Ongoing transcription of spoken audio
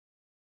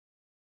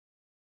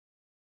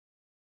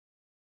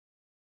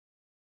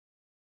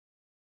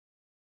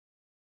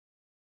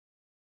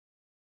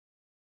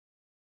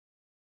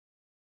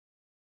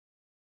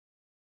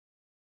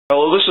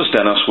Hello, this is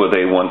Dennis with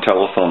A1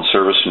 Telephone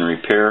Service and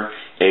Repair,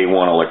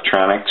 A1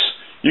 Electronics.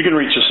 You can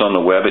reach us on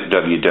the web at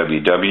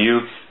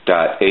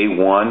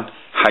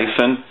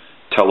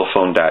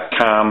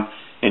www.a1-telephone.com,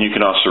 and you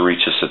can also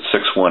reach us at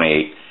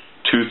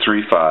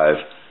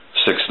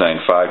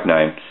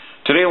 618-235-6959.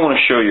 Today I want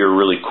to show you a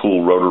really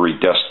cool rotary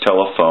desk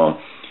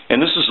telephone,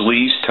 and this is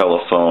Lee's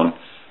telephone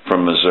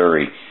from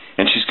Missouri.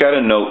 And she's got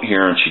a note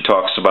here, and she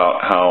talks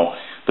about how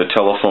the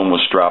telephone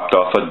was dropped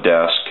off a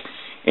desk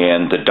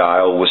and the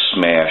dial was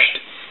smashed,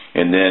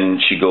 and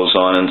then she goes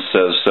on and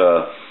says,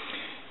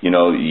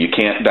 you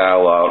can't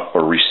dial out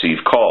or receive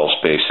calls,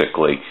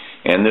 basically.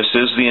 And this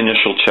is the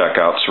initial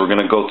checkout, so we're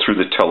going to go through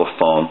the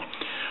telephone.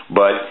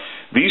 But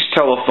these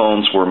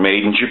telephones were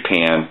made in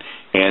Japan,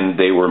 and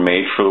they were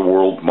made for the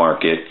world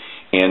market,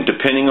 and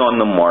depending on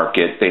the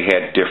market, they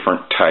had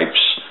different types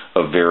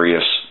of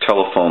various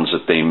telephones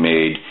that they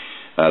made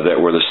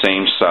that were the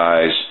same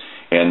size,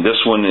 and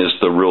this one is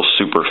the real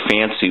super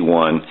fancy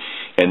one.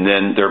 And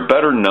then they're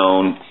better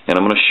known, and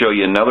I'm going to show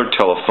you another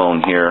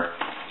telephone here,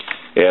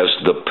 as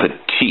the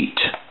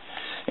Petite.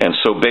 And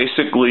so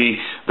basically,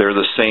 they're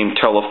the same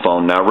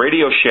telephone. Now,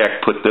 Radio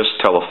Shack put this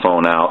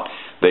telephone out.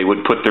 They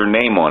would put their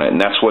name on it, and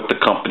that's what the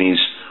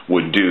companies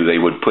would do. They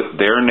would put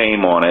their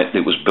name on it.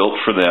 It was built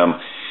for them.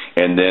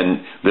 And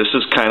then this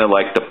is kind of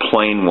like the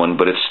plain one,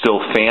 but it's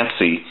still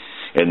fancy.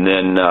 And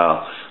then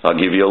I'll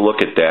give you a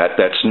look at that.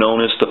 That's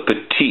known as the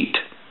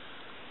Petite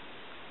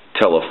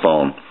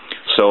telephone.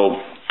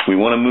 So we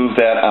want to move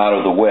that out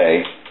of the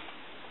way.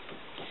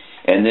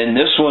 And then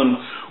this one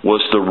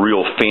was the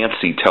real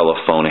fancy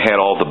telephone. It had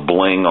all the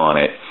bling on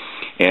it.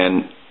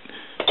 And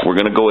we're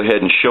going to go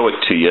ahead and show it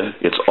to you.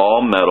 It's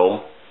all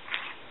metal.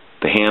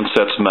 The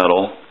handset's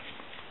metal.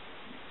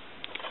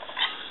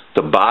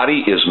 The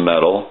body is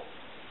metal.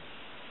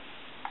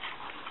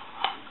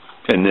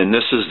 And then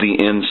this is the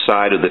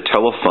inside of the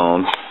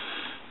telephone.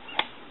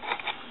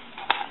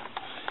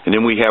 And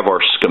then we have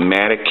our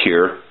schematic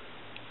here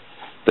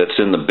that's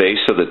in the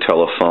base of the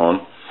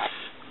telephone,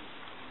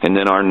 and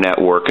then our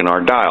network and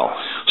our dial.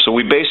 So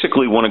we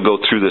basically want to go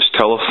through this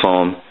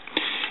telephone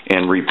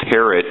and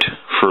repair it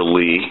for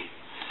Lee.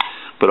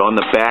 But on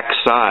the back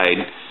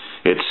side,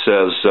 it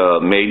says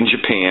made in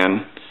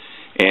Japan,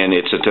 and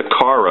it's a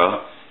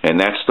Takara, and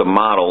that's the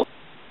model.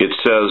 It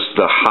says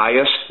the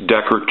highest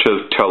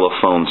decorative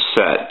telephone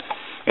set.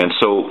 And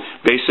so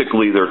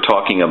basically they're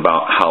talking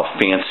about how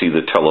fancy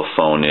the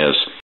telephone is.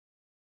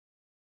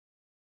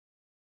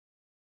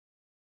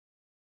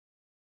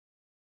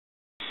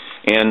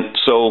 And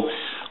so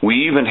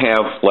we even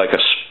have like a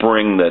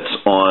spring that's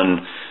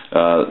on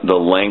the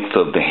length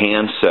of the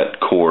handset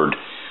cord.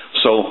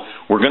 So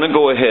we're going to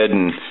go ahead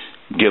and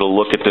get a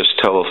look at this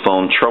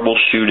telephone,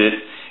 troubleshoot it,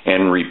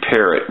 and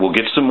repair it. We'll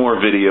get some more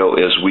video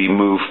as we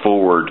move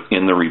forward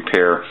in the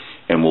repair,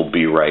 and we'll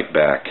be right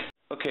back.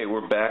 Okay,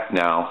 we're back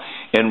now,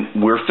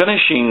 and we're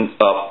finishing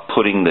up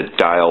putting the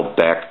dial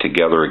back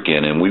together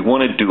again, and we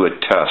want to do a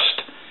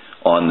test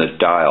on the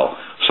dial.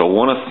 So I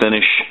want to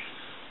finish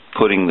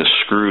putting the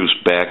screws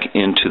back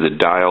into the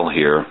dial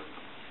here.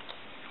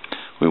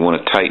 We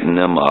want to tighten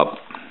them up.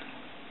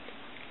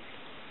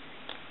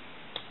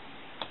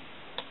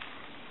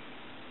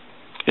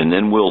 And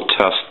then we'll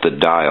test the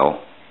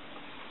dial.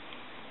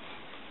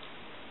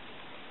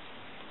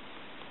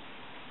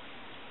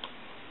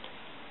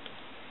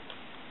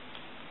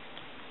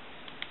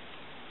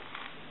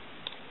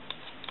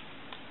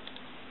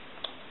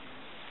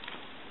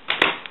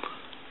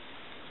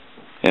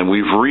 And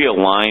we've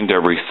realigned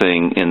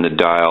everything in the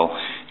dial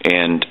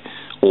and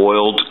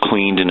oiled,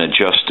 cleaned, and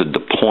adjusted the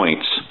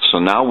points. So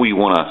now we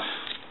want to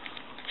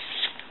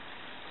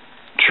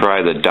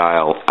try the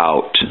dial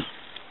out.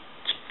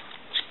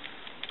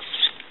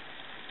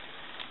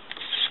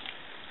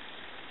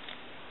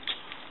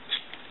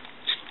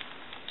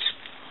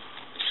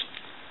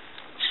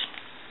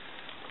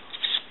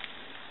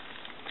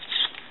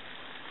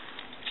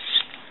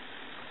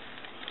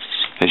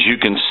 As you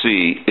can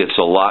see, it's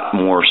a lot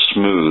more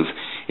smooth.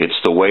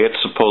 It's the way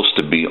it's supposed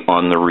to be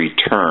on the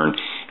return.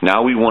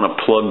 Now we want to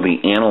plug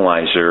the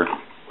analyzer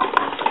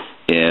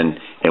in,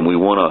 and we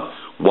want to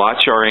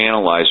watch our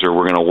analyzer.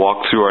 We're going to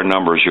walk through our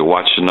numbers. You'll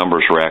watch the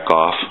numbers rack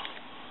off.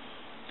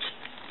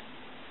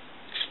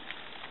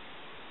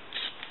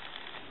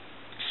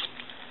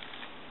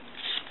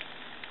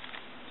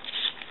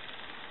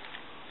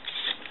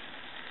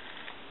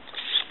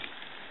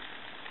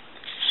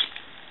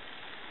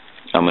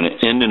 I'm going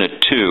to end in a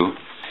 2.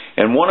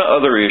 And one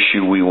other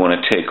issue we want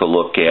to take a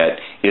look at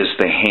is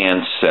the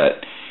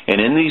handset. And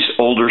in these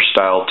older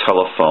style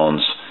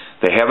telephones,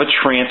 they have a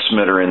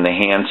transmitter in the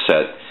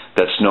handset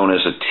that's known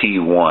as a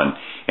T1.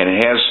 And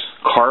it has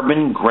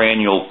carbon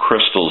granule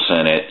crystals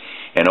in it.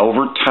 And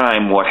over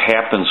time, what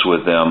happens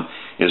with them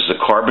is the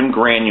carbon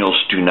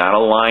granules do not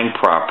align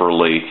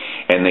properly,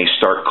 and they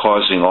start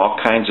causing all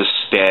kinds of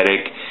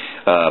static,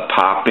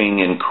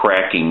 popping and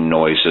cracking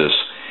noises.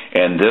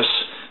 And this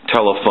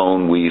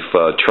telephone, we've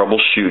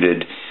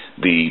troubleshooted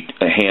the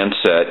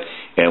handset,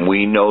 and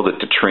we know that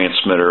the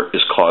transmitter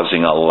is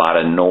causing a lot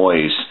of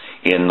noise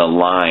in the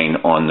line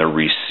on the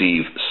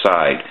receive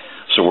side.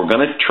 So we're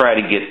going to try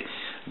to get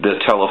the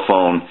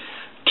telephone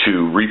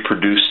to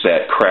reproduce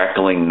that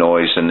crackling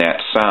noise and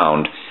that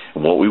sound.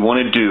 What we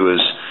want to do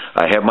is,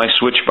 I have my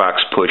switch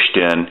box pushed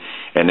in,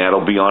 and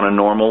that'll be on a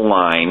normal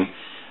line,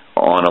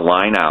 on a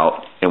line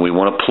out, and we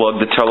want to plug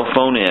the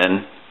telephone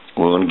in.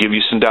 We're going to give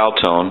you some dial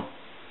tone.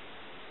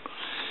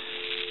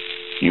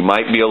 You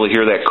might be able to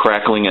hear that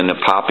crackling and the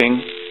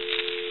popping.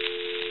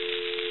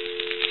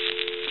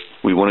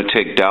 We want to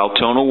take dial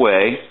tone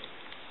away,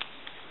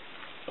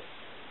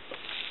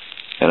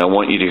 and I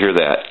want you to hear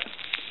that.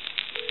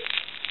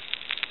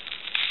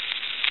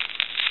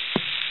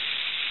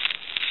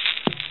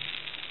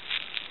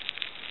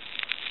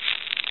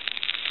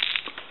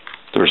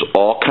 There's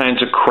all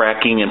kinds of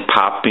cracking and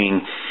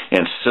popping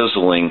and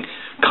sizzling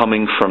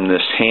coming from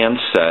this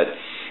handset,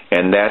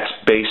 and that's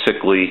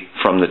basically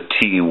from the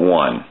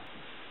T1.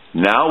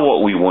 Now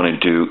what we want to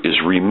do is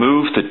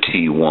remove the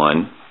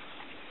T1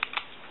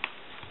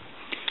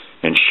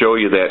 and show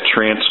you that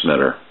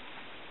transmitter.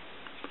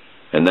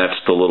 And that's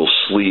the little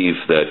sleeve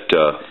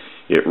that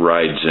it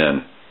rides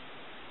in.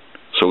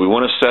 So we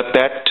want to set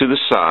that to the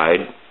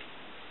side.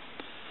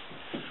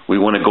 We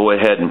want to go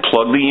ahead and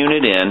plug the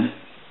unit in,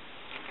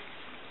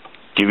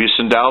 give you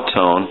some dial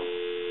tone,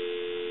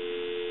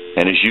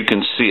 and as you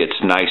can see,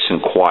 it's nice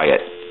and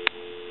quiet.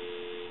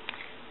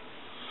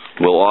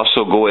 We'll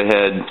also go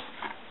ahead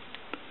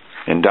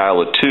and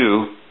dial a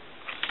 2,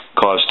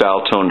 cause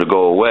dial tone to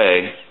go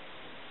away,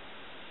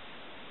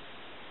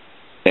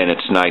 and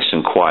it's nice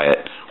and quiet.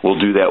 We'll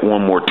do that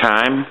one more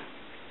time.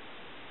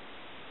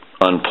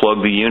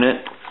 Unplug the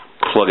unit,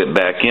 plug it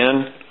back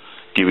in,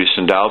 give you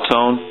some dial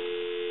tone.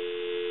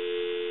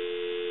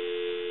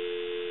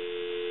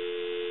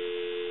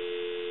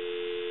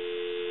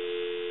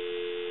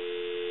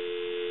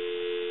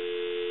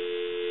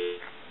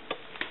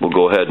 We'll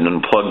go ahead and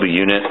unplug the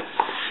unit,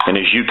 and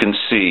as you can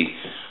see,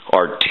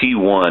 our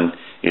T1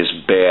 is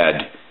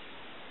bad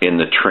in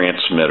the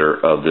transmitter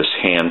of this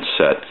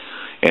handset,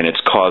 and it's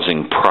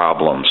causing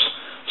problems.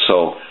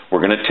 So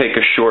we're going to take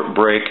a short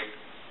break.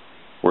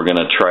 We're going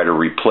to try to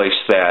replace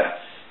that,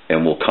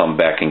 and we'll come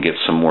back and get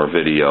some more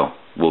video.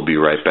 We'll be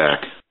right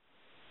back.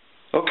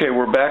 Okay,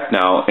 we're back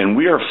now, and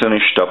we are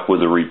finished up with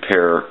the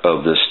repair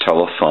of this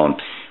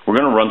telephone. We're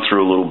going to run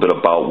through a little bit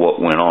about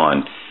what went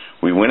on.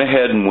 We went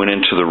ahead and went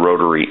into the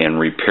rotary and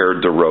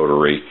repaired the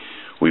rotary.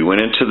 We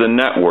went into the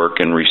network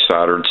and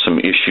resoldered some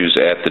issues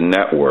at the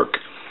network.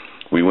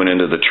 We went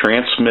into the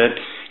transmit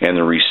and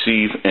the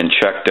receive and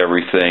checked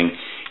everything,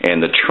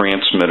 and the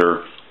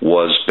transmitter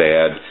was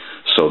bad,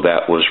 so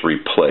that was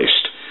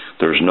replaced.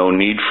 There's no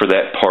need for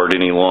that part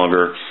any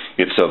longer.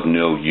 It's of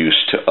no use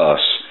to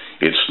us.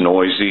 It's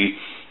noisy,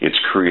 it's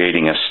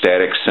creating a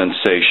static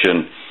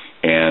sensation,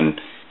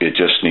 and it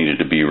just needed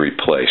to be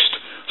replaced.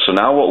 So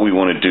now what we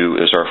want to do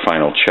is our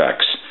final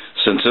checks.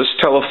 Since this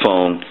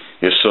telephone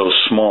is so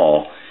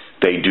small,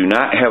 they do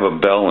not have a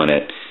bell in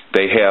it.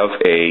 They have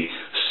a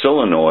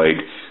solenoid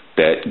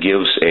that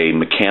gives a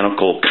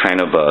mechanical kind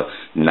of a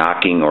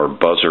knocking or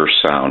buzzer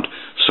sound.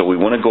 So we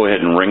want to go ahead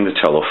and ring the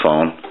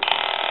telephone.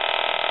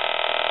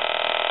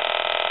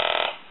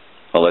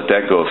 I'll let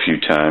that go a few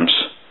times.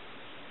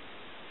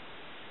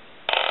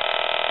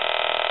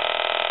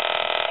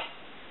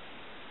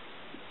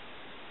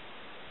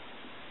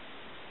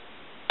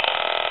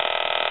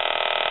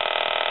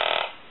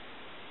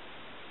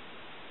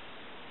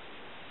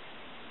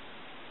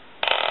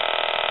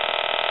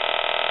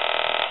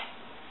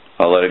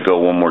 I'll let it go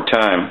one more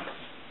time.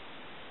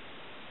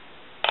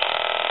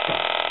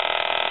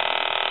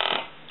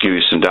 Give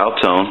you some dial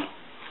tone.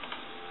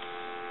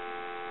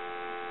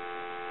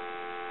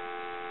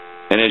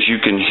 And as you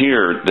can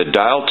hear, the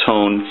dial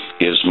tone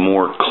is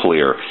more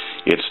clear.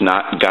 It's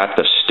not got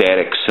the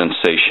static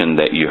sensation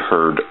that you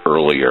heard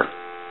earlier.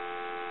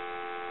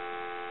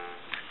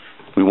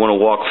 We want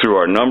to walk through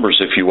our numbers.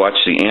 If you watch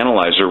the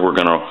analyzer, we're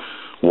going to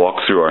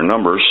walk through our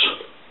numbers.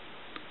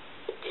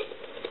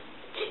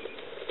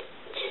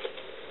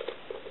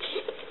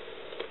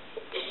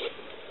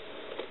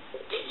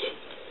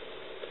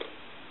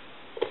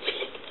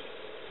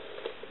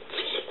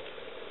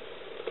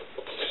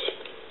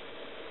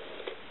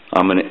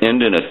 I'm going to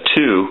end in a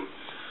 2.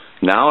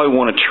 Now I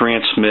want to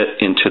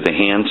transmit into the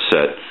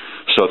handset.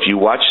 So if you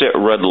watch that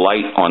red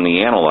light on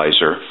the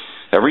analyzer,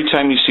 every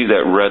time you see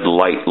that red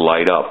light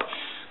light up,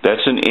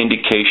 that's an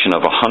indication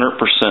of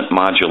 100%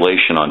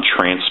 modulation on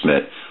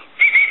transmit.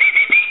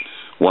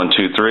 1,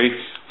 2,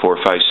 3, 4,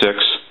 5, 6.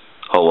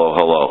 Hello,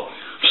 hello.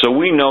 So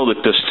we know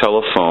that this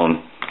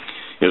telephone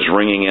is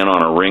ringing in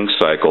on a ring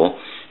cycle.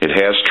 It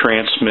has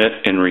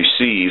transmit and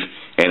receive,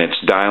 and it's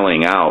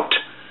dialing out.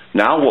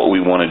 Now what we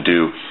want to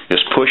do is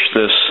push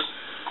this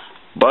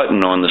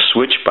button on the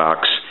switch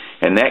box,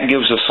 and that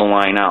gives us a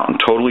line out and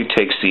totally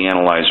takes the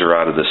analyzer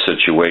out of the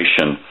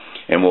situation,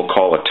 and we'll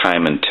call a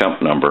time and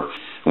temp number.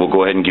 We'll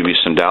go ahead and give you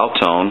some dial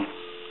tone.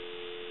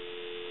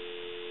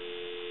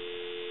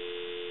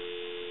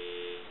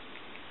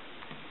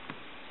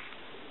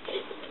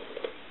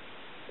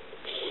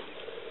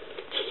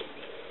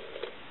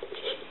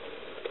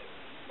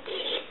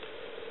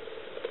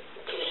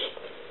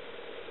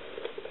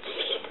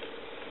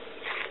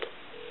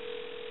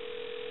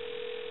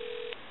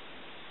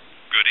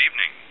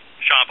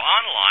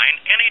 online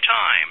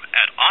anytime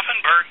at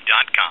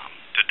Offenberg.com.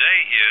 Today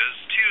is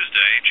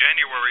Tuesday,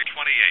 January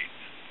 28th.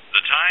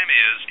 The time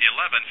is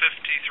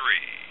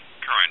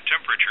 11:53. Current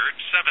temperature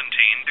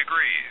 17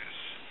 degrees.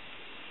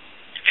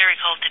 Very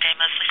cold today,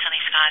 mostly sunny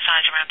skies,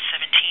 highs around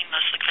 17,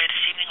 mostly clear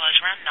this evening, lows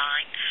around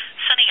 9.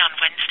 Sunny on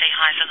Wednesday,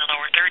 highs in the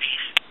lower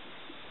 30s.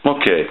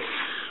 Okay,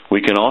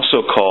 we can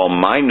also call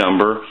my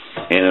number,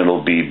 and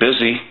it'll be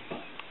busy.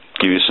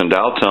 Give you some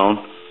dial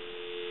tone.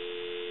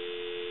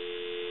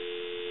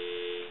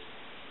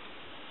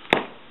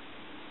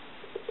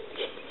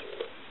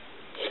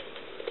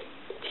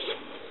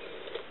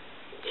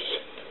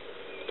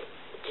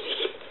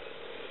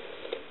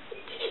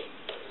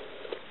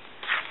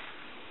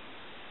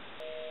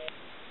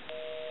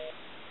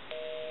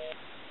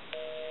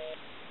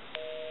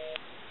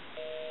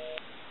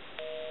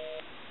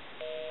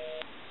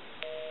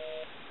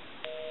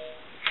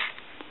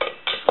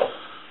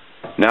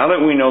 Now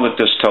that we know that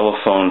this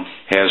telephone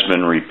has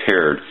been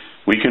repaired,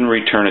 we can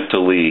return it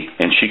to Lee,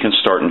 and she can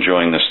start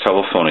enjoying this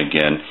telephone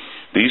again.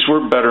 These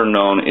were better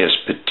known as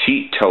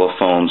petite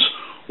telephones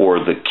or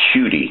the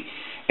cutie,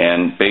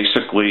 and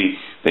basically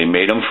they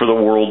made them for the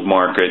world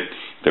market.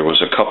 There was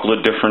a couple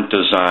of different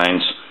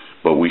designs,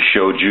 but we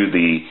showed you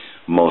the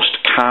most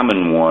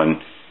common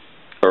one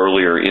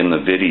earlier in the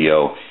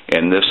video,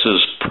 and this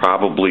is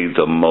probably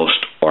the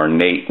most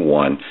ornate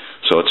one.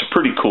 So it's a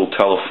pretty cool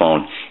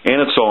telephone,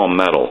 and it's all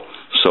metal.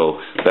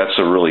 So that's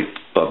a really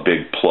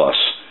big plus.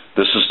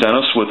 This is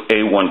Dennis with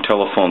A1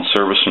 Telephone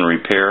Service and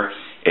Repair,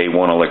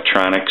 A1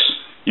 Electronics.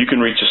 You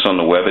can reach us on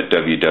the web at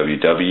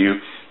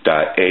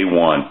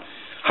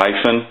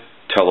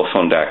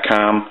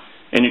www.a1-telephone.com,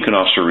 and you can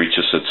also reach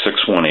us at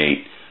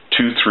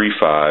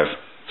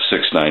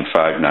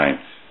 618-235-6959.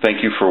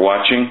 Thank you for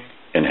watching,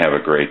 and have a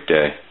great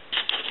day.